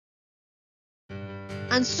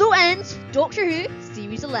And so ends Doctor Who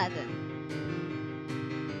Series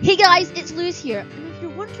 11. Hey guys, it's Lewis here, and if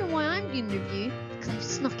you're wondering why I'm doing the review, because I've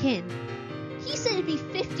snuck in. He said it'd be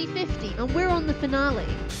 50-50 and we're on the finale.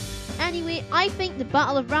 Anyway, I think the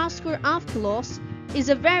Battle of Ranskoor and Kolos is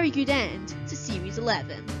a very good end to Series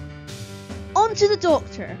 11. On to the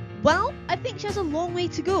Doctor. Well, I think she has a long way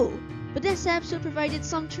to go, but this episode provided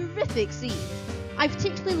some terrific scenes. I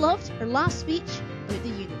particularly loved her last speech about the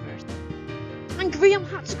universe. And Graham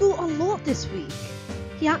had to go a lot this week.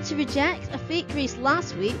 He had to reject a fake race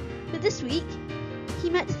last week, but this week, he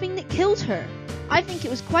met the thing that killed her. I think it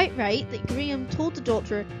was quite right that Graham told the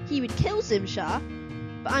Doctor he would kill Zimsha,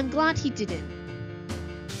 but I'm glad he didn't.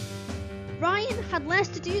 Ryan had less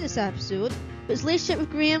to do this episode, but his relationship with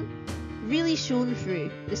Graham really shone through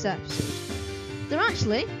this episode. They're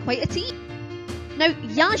actually quite a team. Now,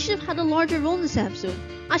 Yaz should have had a larger role in this episode,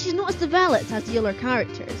 as she's not as developed as the other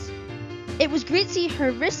characters. It was great to see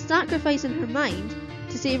her risk sacrificing her mind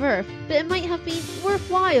to save Earth, but it might have been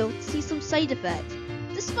worthwhile to see some side effects.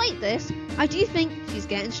 Despite this, I do think she's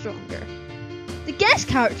getting stronger. The guest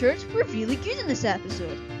characters were really good in this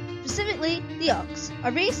episode, specifically the Ux,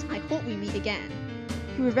 a race I hope we meet again,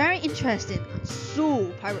 who were very interesting and so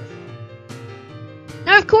powerful.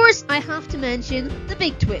 Now of course I have to mention the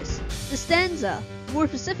big twist. The Stenza, more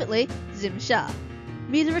specifically Zimsha,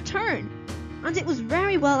 made a return, and it was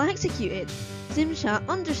very well executed. Zimsha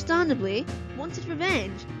understandably wanted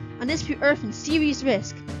revenge, and this put Earth in serious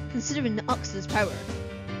risk considering the Ux's power.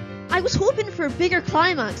 I was hoping for a bigger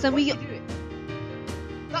climax than we got.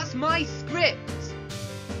 That's my script!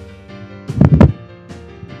 I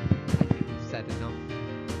think we've said enough.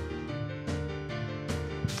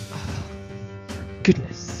 For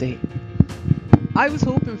goodness sake. I was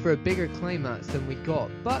hoping for a bigger climax than we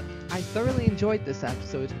got, but I thoroughly enjoyed this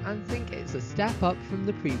episode and think it's a step up from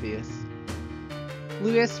the previous.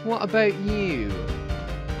 Lewis, what about you?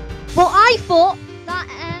 Well, I thought that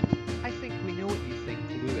I think we know what you think,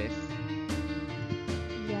 Lewis.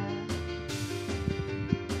 Yeah.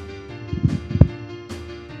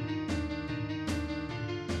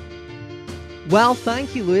 Well,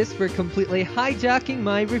 thank you, Lewis, for completely hijacking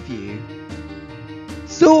my review.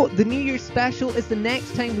 So, the New Year's special is the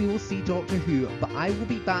next time we will see Doctor Who, but I will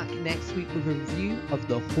be back next week with a review of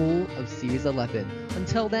the whole of Series 11.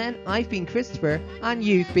 Until then, I've been Christopher, and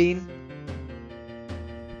you've been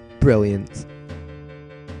brilliant.